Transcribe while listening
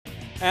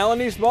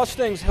Allen East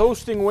Mustangs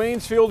hosting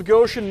Waynesfield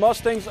Goshen.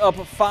 Mustangs up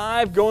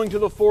 5 going to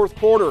the fourth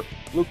quarter.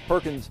 Luke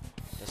Perkins,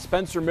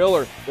 Spencer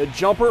Miller, the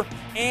jumper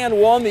and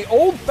one. The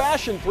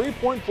old-fashioned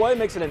three-point play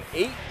makes it an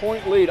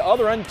 8-point lead.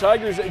 Other end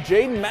Tigers,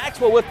 Jaden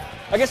Maxwell with,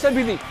 I guess that'd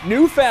be the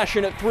new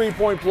fashion at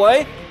three-point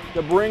play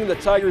to bring the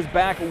Tigers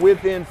back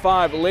within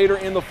 5. Later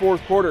in the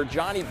fourth quarter,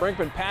 Johnny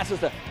Brinkman passes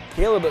to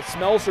Caleb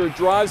Smelser,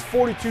 drives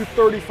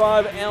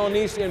 42-35, Allen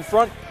East in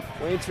front.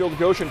 Waynesfield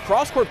Goshen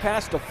cross-court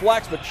pass to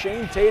Flex, but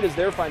Shane Tate is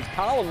there, finds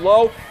Colin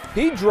Lowe.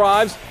 He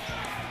drives,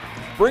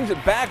 brings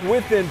it back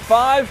within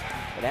 5,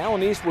 but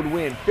Allen East would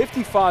win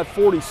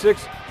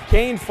 55-46.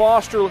 Kane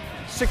Foster,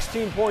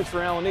 16 points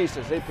for Allen East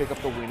as they pick up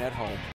the win at home.